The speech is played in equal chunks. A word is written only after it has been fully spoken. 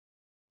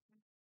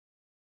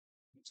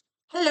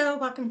Hello,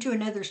 welcome to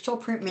another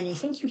Soulprint Mini.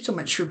 Thank you so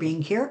much for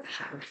being here.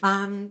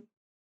 Um,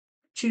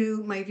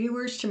 to my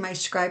viewers, to my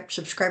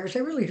subscribers, I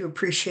really do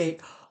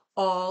appreciate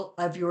all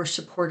of your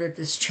support of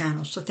this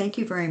channel. So thank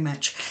you very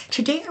much.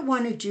 Today I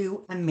want to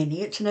do a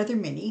mini. It's another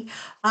mini,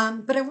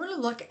 but I want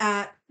to look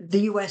at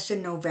the U.S.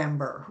 in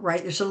November,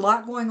 right? There's a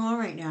lot going on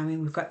right now. I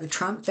mean, we've got the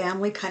Trump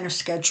family kind of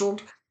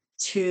scheduled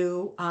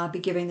to be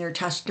giving their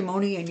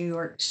testimony in New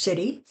York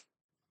City.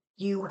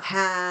 You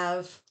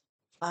have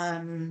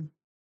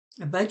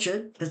a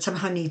budget that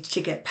somehow needs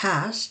to get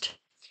passed.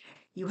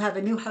 You have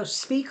a new House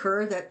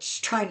Speaker that's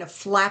trying to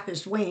flap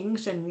his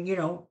wings and,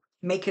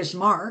 make his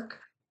mark.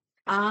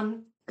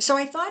 So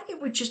I thought it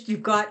would just,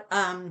 you've got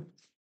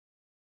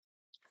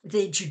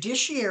the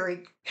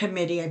Judiciary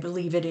Committee, I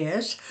believe it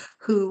is,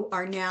 who's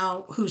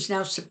now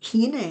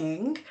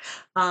subpoenaing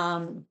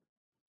um,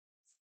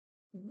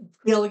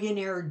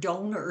 billionaire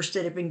donors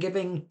that have been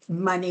giving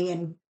money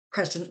and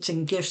presents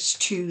and gifts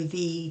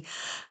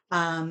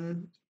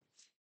um,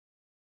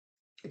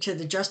 to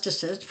the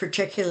justices,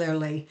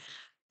 particularly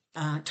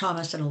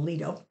Thomas and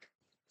Alito.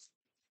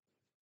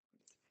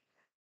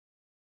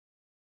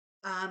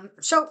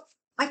 So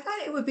I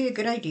thought it would be a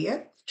good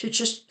idea to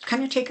just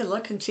kind of take a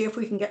look and see if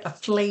we can get a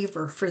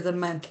flavor for the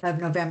month of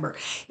November.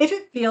 If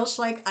it feels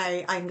like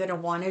I'm going to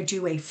want to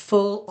do a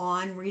full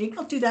on reading,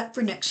 I'll do that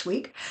for next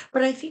week.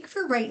 But I think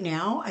for right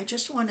now, I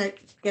just want to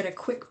get a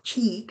quick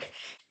peek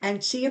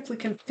and see if we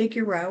can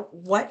figure out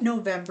what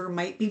November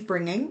might be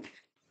bringing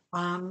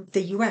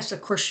the US.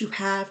 Of course, you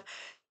have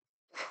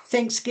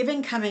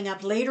Thanksgiving coming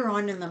up later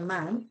on in the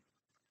month.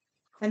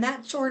 And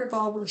that sort of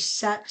always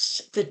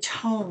sets the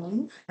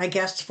tone, I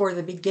guess, for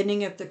the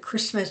beginning of the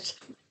Christmas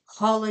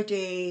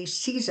holiday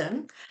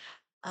season.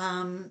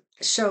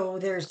 So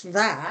there's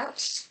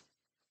that.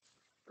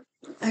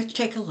 Let's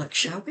take a look,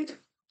 shall we?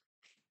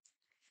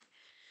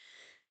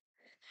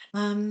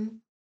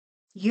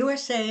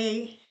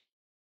 USA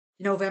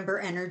November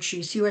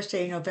energies,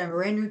 USA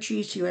November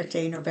energies,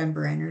 USA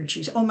November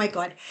energies. Oh my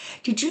God.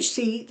 Did you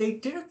see they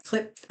did a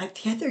clip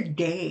the other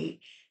day?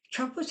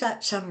 Trump was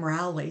at some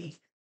rally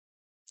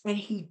and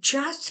he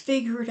just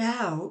figured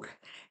out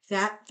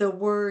that the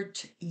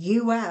words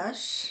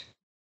US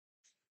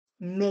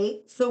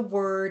make the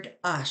word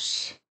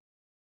us.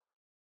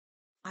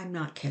 I'm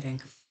not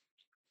kidding.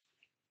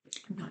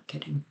 I'm not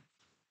kidding.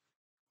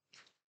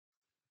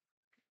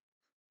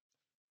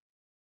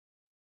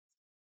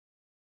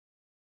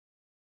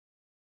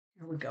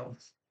 Here we go.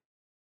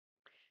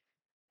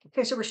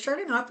 Okay, so we're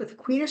starting off with the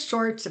Queen of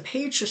Swords, the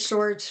Page of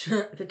Swords,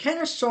 the Ten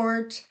of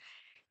Swords,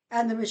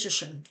 and the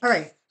Magician. All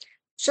right.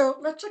 So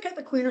let's look at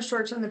the Queen of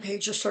Swords and the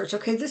Page of Swords.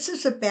 Okay, this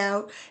is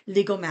about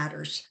legal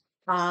matters.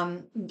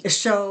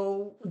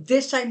 So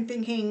this I'm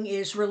thinking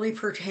is really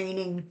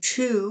pertaining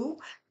to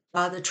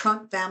the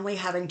Trump family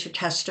having to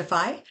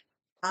testify.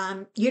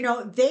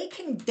 They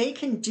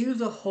can do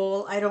the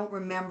whole I don't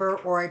remember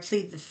or I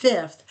plead the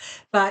fifth,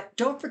 but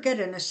don't forget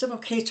in a civil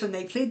case when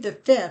they plead the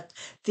fifth,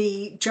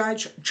 the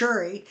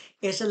jury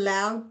is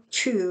allowed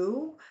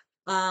to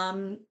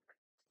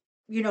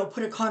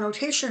put a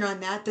connotation on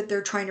that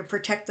they're trying to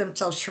protect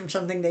themselves from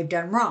something they've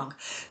done wrong.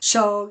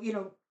 So,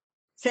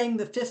 saying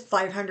the fifth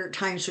 500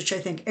 times, which I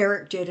think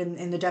Eric did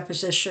in the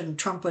deposition,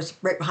 Trump was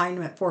right behind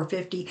him at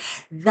 450,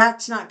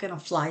 that's not going to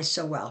fly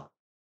so well.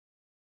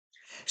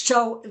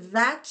 So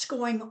that's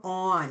going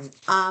on.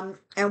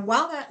 And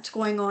while that's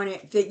going on,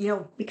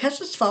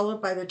 because it's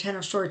followed by the Ten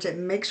of Swords, it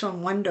makes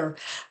one wonder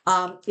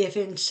if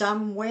in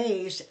some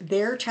ways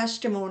their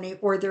testimony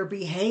or their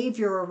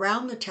behavior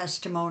around the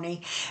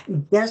testimony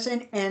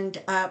doesn't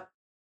end up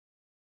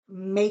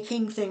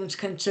making things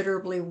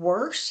considerably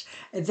worse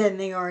than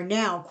they are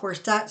now. Of course,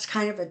 that's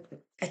kind of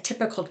a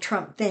typical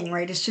Trump thing,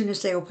 right? As soon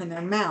as they open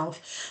their mouth,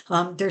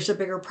 there's a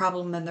bigger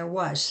problem than there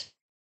was.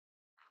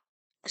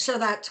 So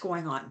that's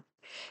going on.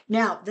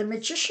 Now, the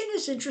Magician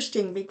is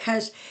interesting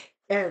because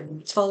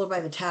it's followed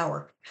by the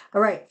Tower. All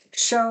right.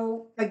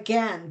 So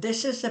again,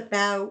 this is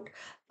about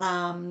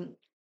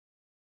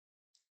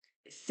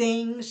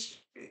things,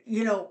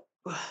 you know,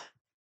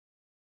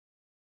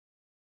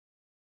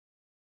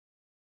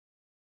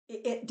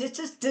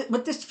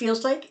 what this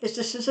feels like is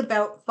this is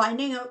about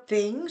finding out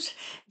things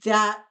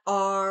that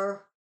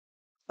are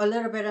a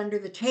little bit under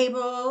the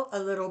table, a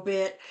little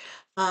bit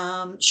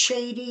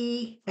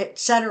shady,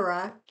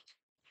 etc.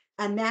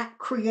 And that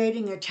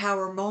creating a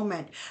tower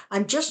moment.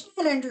 I'm just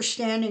not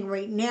understanding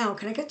right now.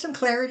 Can I get some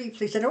clarity,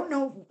 please? I don't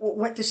know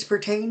what this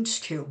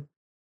pertains to.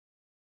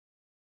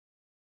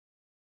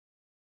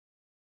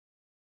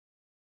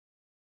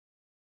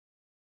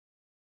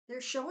 They're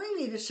showing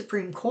me the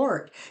Supreme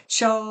Court.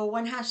 So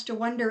one has to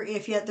wonder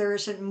if yet there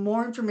isn't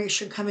more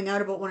information coming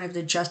out about one of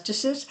the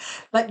justices.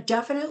 But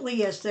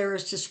definitely, as there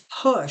is this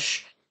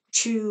push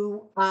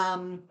to,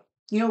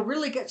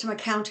 really get some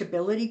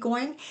accountability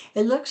going,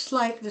 it looks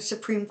like the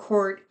Supreme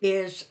Court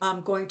is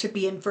going to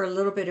be in for a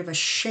little bit of a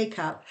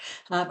shakeup,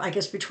 I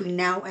guess, between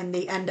now and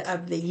the end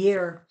of the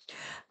year.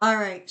 All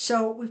right.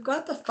 So we've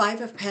got the Five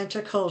of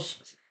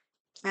Pentacles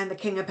and the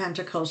King of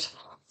Pentacles.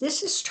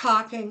 This is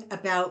talking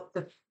about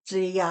the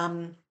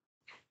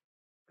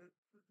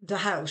the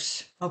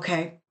House,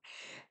 okay?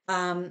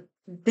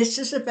 This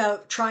is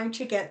about trying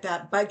to get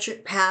that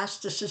budget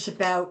passed. This is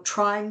about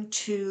trying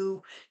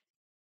to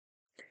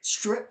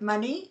strip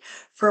money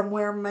from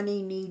where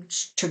money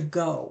needs to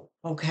go,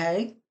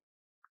 okay?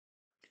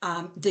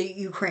 The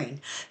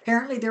Ukraine.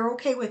 Apparently, they're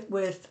okay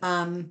with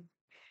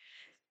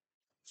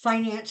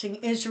financing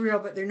Israel,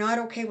 but they're not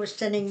okay with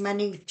sending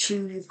money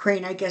to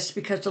Ukraine, I guess,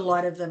 because a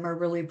lot of them are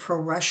really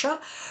pro-Russia.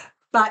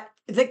 But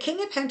the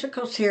King of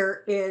Pentacles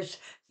here is,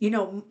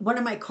 one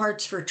of my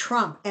cards for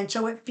Trump. And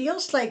so it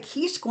feels like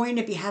he's going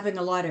to be having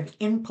a lot of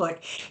input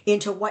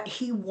into what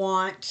he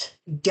wants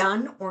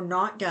done or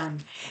not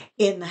done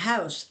in the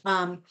House.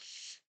 And,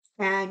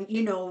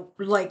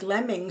 like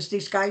lemmings,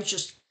 these guys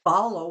just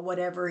follow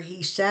whatever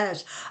he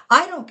says.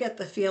 I don't get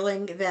the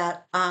feeling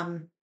that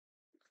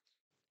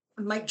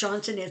Mike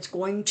Johnson is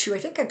going to. I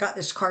think I got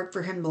this card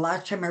for him the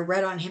last time I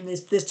read on him.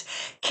 This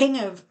king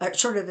of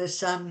sort of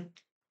this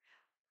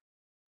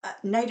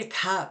Knight of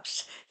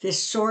Cups,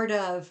 this sort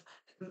of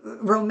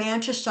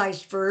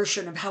romanticized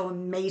version of how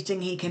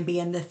amazing he can be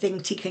and the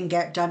things he can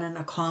get done and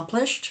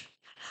accomplished.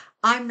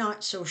 I'm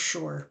not so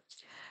sure.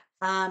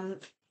 Um,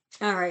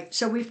 all right,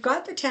 so we've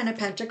got the Ten of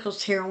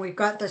Pentacles here and we've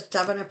got the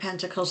Seven of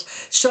Pentacles.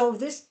 So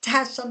this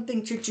has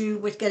something to do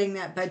with getting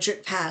that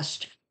budget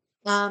passed.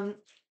 Where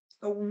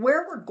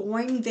we're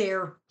going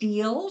there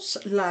feels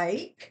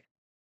like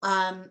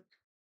I'm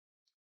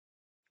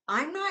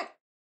not,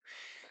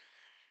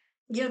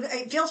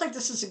 it feels like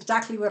this is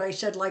exactly what I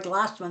said like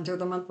last month or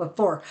the month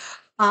before.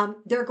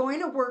 They're going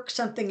to work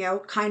something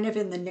out kind of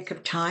in the nick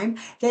of time.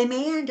 They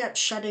may end up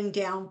shutting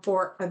down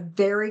for a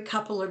very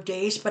couple of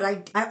days, but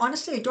I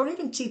honestly, I don't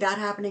even see that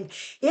happening.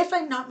 If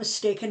I'm not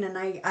mistaken,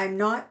 and I'm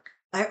not,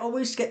 I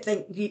always get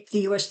the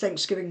US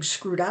Thanksgiving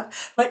screwed up,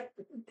 but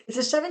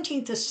the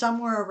 17th is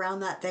somewhere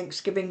around that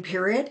Thanksgiving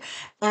period.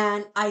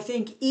 And I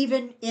think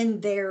even in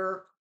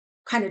their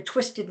kind of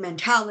twisted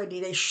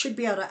mentality, they should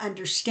be able to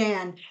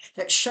understand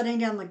that shutting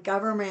down the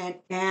government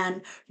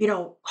and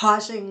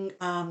causing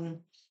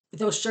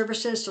those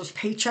services, those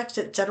paychecks,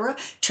 etc.,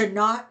 to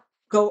not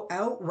go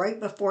out right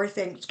before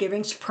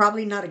Thanksgiving is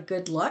probably not a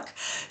good look.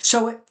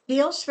 So it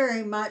feels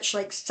very much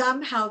like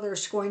somehow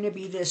there's going to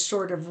be this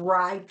sort of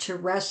ride to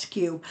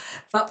rescue.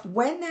 But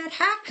when that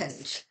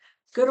happens,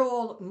 good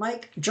old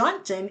Mike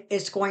Johnson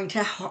is going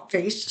to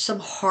face some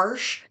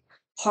harsh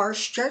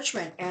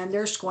judgment, and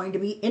there's going to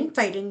be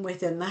infighting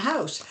within the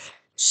House.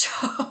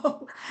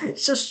 So,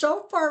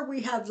 so far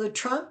we have the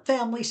Trump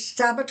family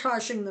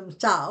sabotaging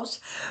themselves.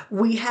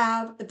 We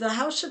have the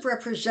House of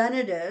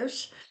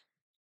Representatives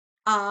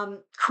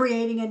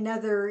creating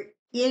another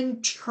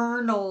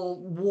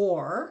internal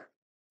war,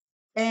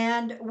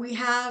 and we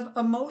have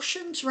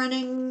emotions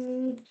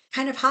running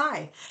kind of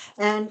high.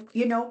 And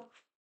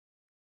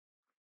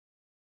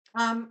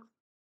um,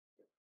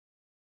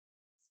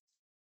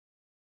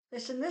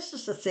 listen, this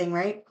is the thing,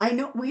 right? I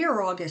know we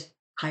are all just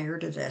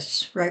tired of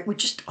this, right? We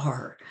just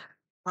are.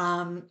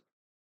 Um,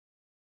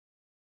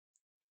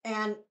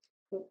 And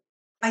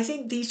I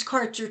think these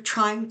cards are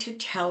trying to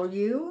tell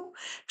you,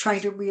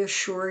 trying to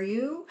reassure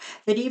you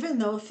that even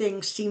though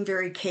things seem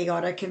very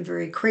chaotic and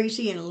very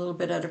crazy and a little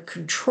bit out of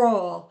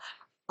control,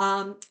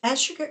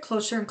 as you get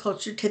closer and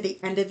closer to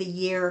the end of the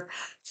year,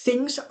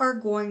 things are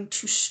going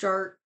to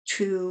start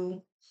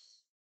to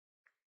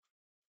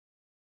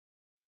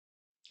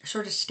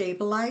sort of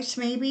stabilize,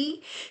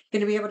 maybe. You're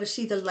going to be able to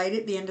see the light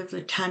at the end of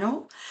the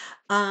tunnel.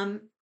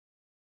 Um,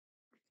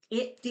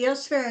 It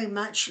feels very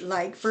much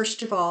like,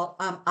 first of all,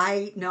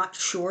 I'm not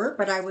sure,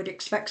 but I would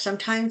expect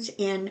sometimes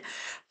in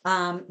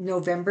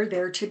November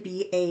there to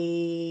be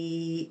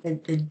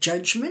a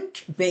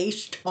judgment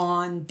based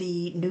on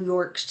the New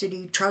York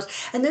City Trust.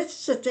 And this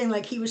is the thing,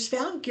 like he was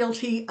found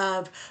guilty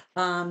of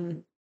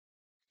um,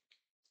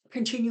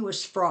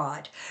 continuous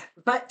fraud,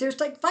 but there's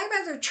like five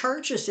other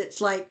charges. It's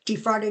like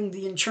defrauding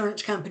the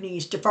insurance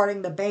companies,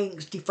 defrauding the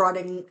banks,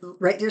 defrauding,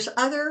 right? There's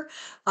other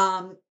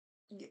um,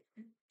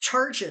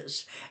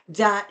 charges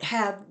that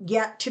have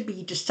yet to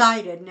be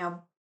decided.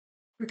 Now,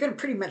 we're going to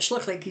pretty much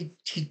look like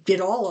he did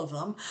all of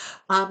them.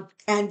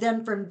 And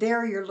then from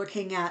there, you're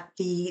looking at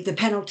the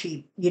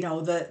penalty,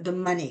 the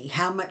money.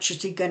 How much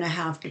is he going to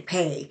have to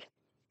pay?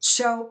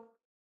 So,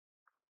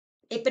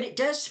 but it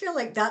does feel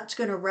like that's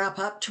going to wrap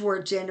up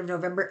towards the end of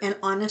November. And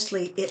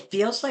honestly, it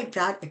feels like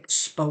that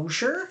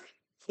exposure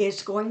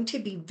is going to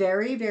be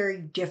very, very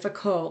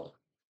difficult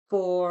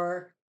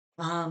for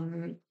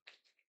um,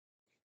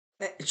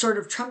 sort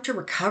of Trump to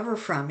recover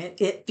from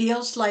it. It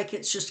feels like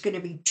it's just going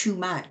to be too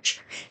much.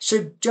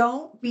 So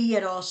don't be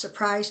at all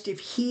surprised if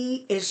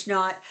he is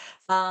not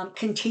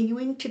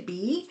continuing to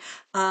be,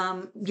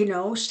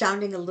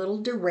 sounding a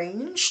little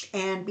deranged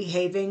and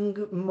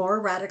behaving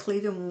more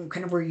radically than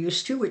kind of we're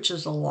used to, which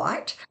is a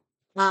lot.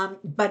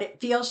 But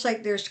it feels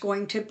like there's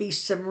going to be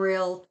some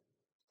real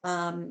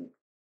um,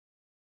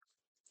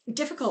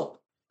 difficult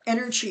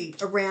energy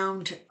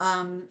around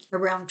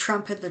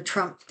Trump and the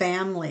Trump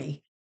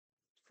family.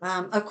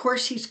 Of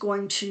course, he's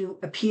going to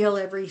appeal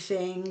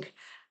everything,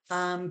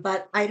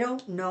 but I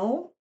don't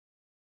know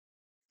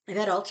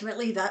that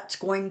ultimately that's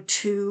going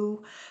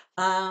to,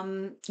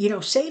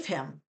 save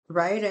him,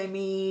 right? I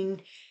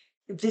mean,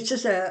 this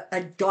is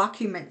a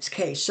documents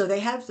case, so they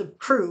have the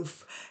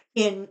proof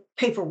in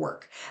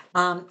paperwork.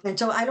 And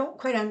so I don't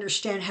quite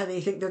understand how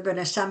they think they're going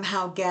to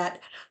somehow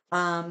get,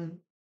 um,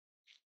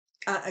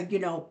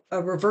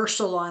 a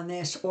reversal on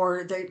this,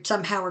 or they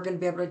somehow are going to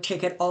be able to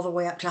take it all the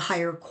way up to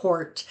higher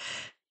court.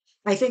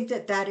 I think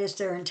that that is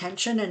their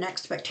intention and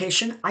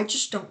expectation. I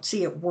just don't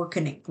see it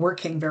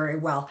working very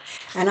well.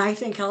 And I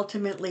think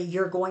ultimately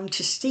you're going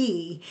to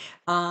see,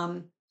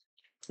 um,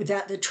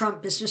 that the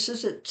Trump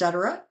businesses, et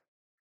cetera,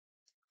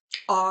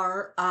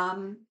 are,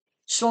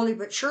 slowly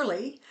but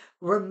surely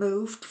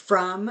removed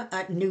from,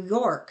 New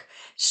York.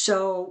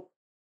 So,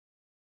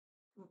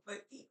 uh,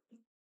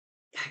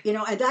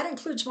 and that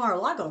includes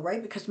Mar-a-Lago,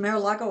 right? Because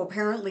Mar-a-Lago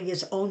apparently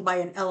is owned by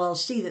an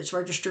LLC that's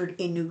registered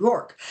in New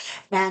York.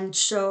 And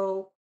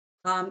so,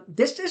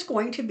 this is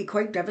going to be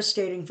quite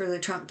devastating for the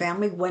Trump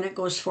family when it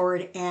goes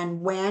forward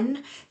and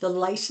when the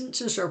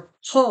licenses are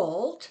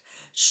pulled.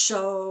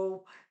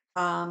 So,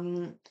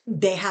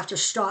 they have to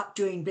stop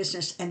doing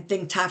business and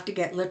things have to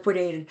get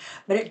liquidated.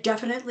 But it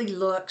definitely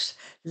looks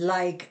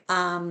like,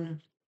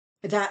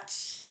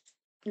 that's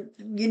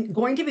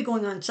going to be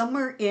going on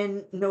somewhere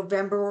in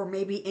November or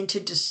maybe into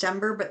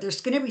December, but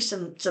there's going to be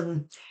some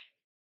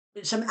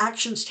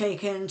actions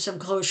taken, some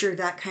closure,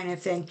 that kind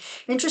of thing.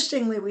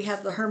 Interestingly, we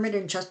have the Hermit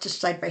and Justice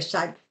side by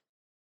side.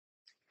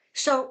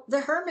 So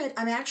the Hermit,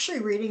 I'm actually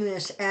reading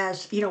this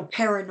as,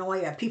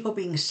 paranoia, people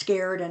being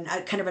scared and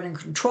kind of in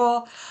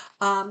control,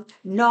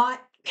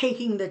 not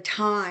taking the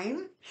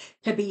time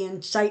to be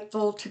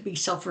insightful, to be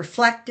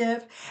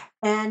self-reflective,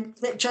 and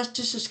that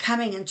justice is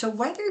coming. And so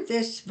whether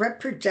this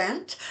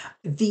represents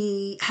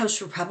the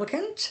House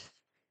Republicans,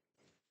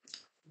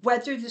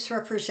 whether this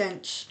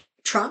represents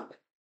Trump,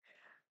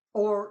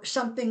 or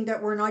something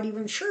that we're not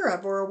even sure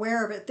of or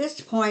aware of at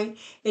this point,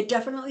 it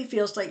definitely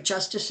feels like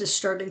justice is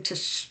starting to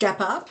step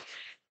up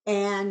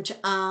and,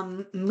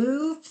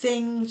 move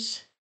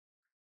things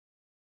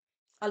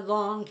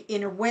along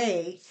in a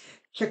way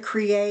to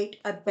create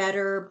a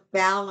better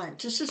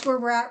balance. This is where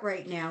we're at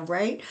right now,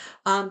 right?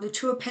 The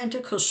Two of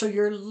Pentacles. So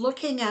you're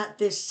looking at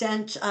this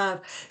sense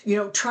of,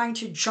 trying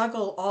to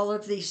juggle all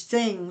of these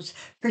things,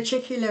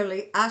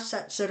 particularly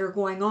assets that are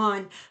going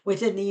on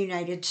within the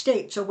United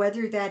States. So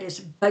whether that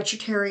is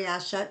budgetary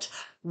assets,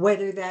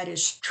 whether that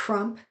is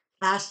Trump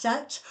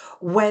assets,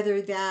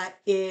 whether that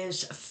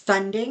is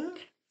funding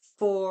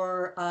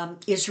for,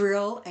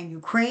 Israel and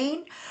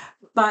Ukraine,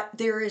 but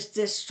there is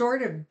this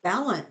sort of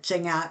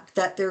balancing act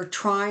that they're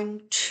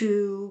trying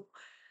to,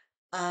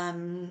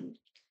 um,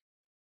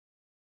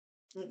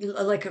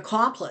 like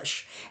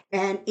accomplish,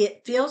 and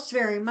it feels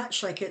very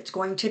much like it's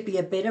going to be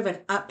a bit of an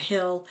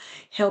uphill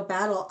hill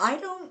battle. I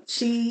don't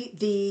see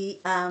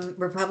the,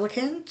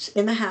 Republicans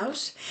in the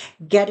House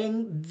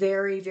getting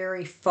very,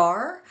 very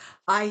far.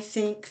 I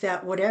think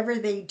that whatever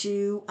they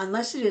do,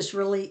 unless it is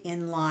really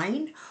in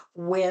line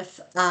with,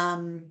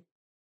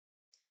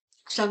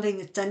 something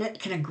the Senate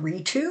can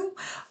agree to,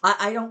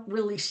 I don't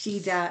really see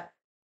that,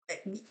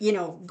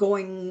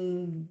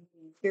 going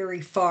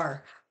very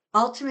far.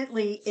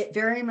 Ultimately, it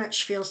very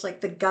much feels like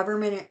the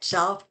government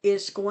itself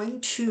is going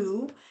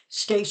to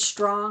stay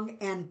strong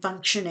and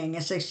functioning.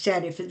 As I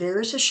said, if there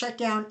is a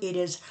shutdown, it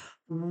is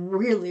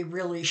really,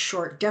 really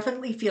short.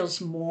 Definitely feels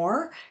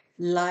more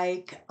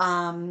like,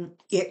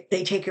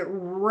 they take it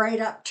right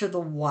up to the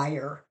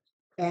wire.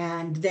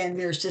 And then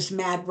there's this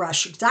mad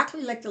rush,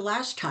 exactly like the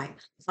last time,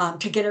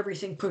 to get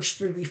everything pushed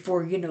through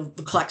before,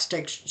 the clock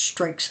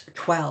strikes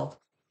 12.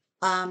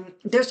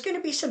 There's going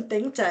to be some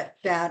things that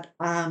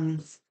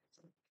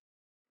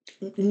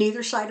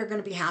neither side are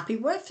going to be happy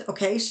with.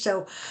 Okay,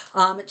 so,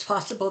 it's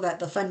possible that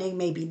the funding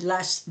may be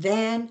less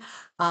than.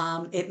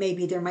 It may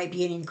be there might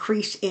be an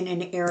increase in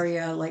an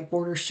area like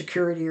border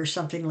security or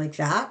something like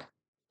that.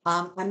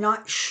 I'm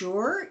not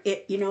sure.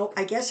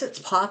 I guess it's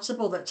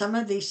possible that some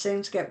of these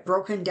things get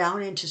broken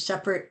down into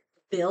separate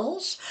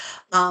bills.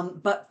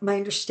 But my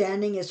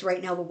understanding is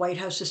right now the White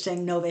House is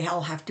saying no, they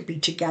all have to be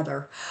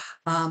together.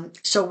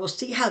 So we'll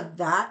see how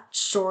that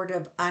sort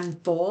of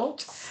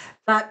unfolds.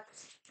 But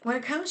when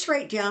it comes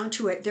right down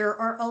to it, there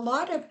are a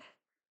lot of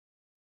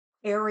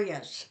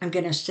areas, I'm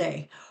going to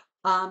say,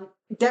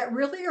 that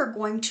really are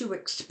going to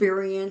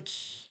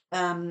experience,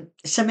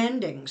 some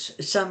endings.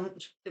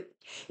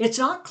 It's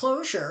not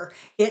closure,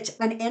 it's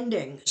an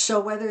ending. So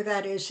whether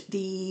that is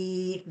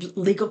the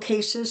legal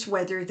cases,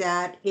 whether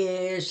that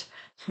is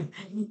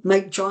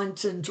Mike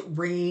Johnson's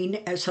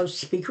reign as House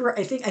Speaker,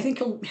 I think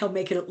he'll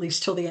make it at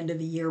least till the end of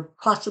the year,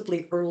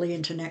 possibly early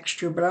into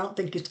next year, but I don't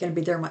think he's going to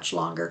be there much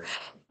longer.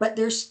 But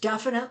there's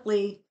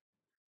definitely,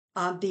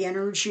 the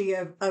energy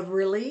of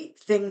really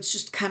things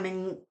just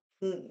coming,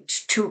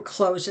 to a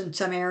close in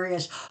some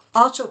areas.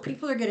 Also,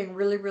 people are getting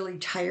really, really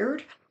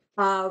tired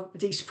of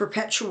these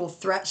perpetual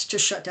threats to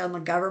shut down the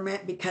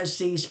government because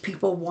these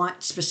people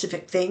want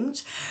specific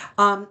things,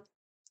 and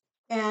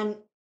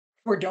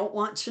or don't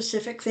want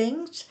specific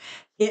things.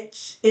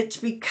 It's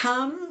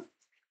become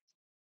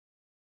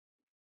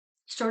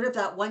sort of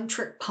that one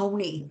trick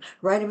pony,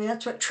 right? I mean,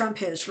 that's what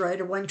Trump is, right?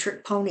 A one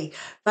trick pony.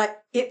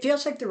 But it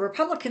feels like the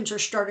Republicans are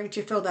starting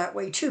to feel that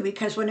way too,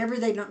 because whenever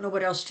they don't know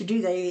what else to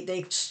do,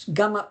 they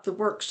gum up the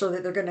works so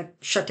that they're going to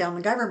shut down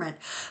the government.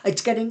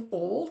 It's getting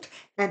old,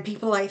 and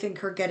people, I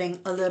think, are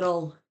getting a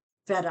little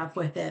fed up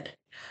with it.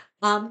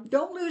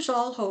 Don't lose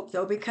all hope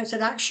though, because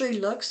it actually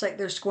looks like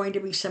there's going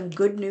to be some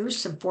good news,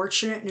 some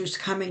fortunate news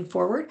coming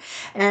forward.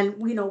 And,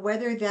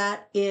 whether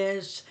that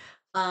is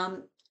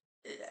um,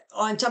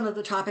 on some of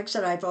the topics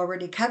that I've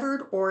already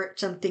covered or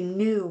it's something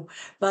new,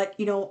 but,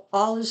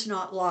 all is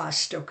not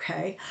lost.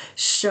 Okay.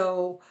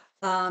 So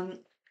um,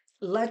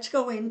 let's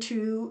go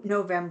into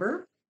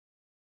November.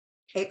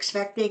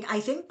 Expecting, I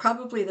think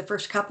probably the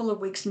first couple of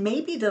weeks,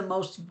 maybe the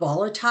most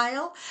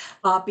volatile,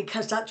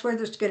 because that's where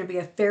there's going to be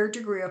a fair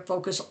degree of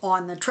focus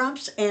on the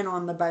Trumps and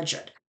on the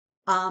budget.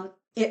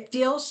 It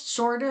feels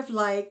sort of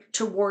like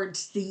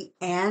towards the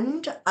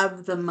end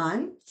of the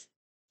month.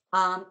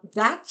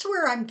 That's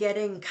where I'm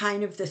getting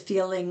kind of the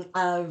feeling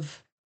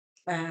of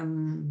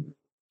um,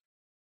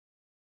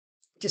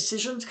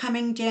 decisions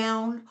coming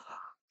down,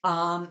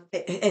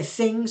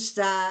 things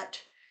that.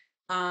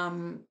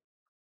 Um,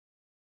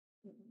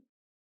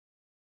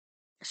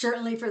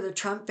 Certainly for the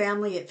Trump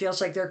family, it feels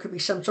like there could be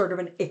some sort of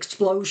an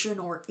explosion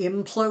or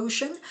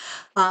implosion.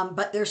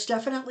 But there's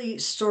definitely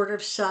sort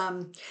of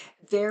some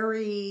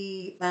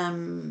very,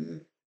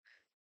 the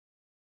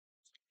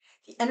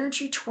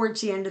energy towards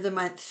the end of the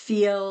month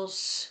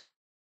feels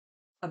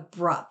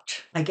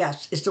abrupt, I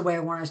guess is the way I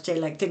want to say,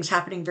 like things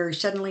happening very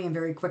suddenly and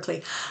very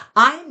quickly.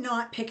 I'm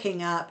not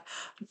picking up,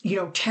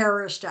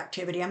 terrorist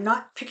activity. I'm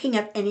not picking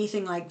up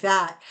anything like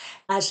that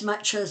as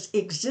much as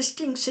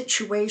existing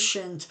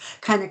situations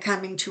kind of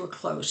coming to a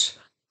close.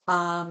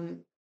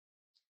 Um,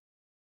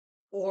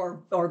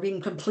 or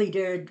being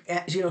completed,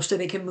 so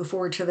they can move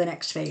forward to the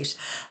next phase.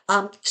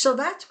 So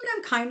that's what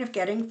I'm kind of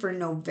getting for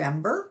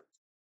November.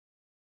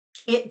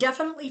 It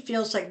definitely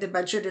feels like the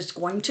budget is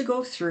going to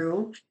go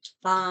through.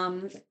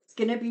 It's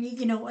going to be,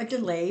 a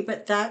delay,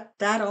 but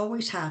that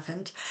always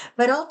happens.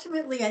 But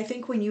ultimately, I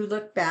think when you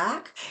look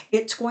back,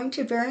 it's going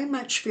to very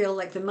much feel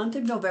like the month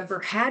of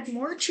November had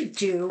more to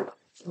do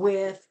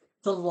with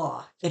the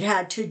law. It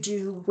had to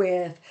do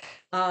with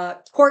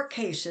court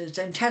cases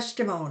and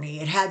testimony.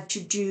 It had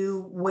to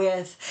do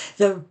with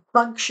the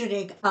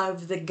functioning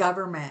of the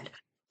government.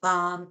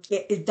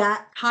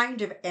 That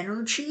kind of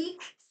energy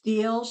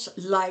feels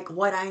like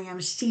what I am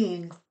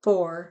seeing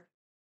for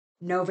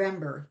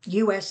November,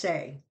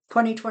 USA,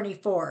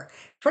 2024,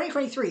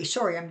 2023.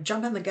 Sorry, I'm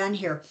jumping the gun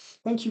here.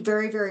 Thank you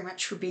very, very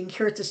much for being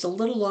here. It's just a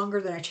little longer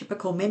than a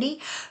typical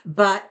mini,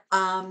 but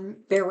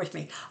bear with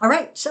me. All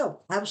right, so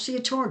I will see you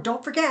tomorrow.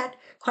 Don't forget,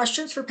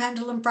 questions for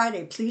Pendulum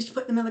Friday. Please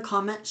put them in the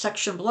comment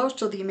section below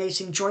so the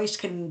amazing Joyce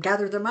can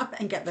gather them up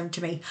and get them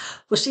to me.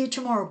 We'll see you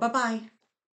tomorrow. Bye-bye.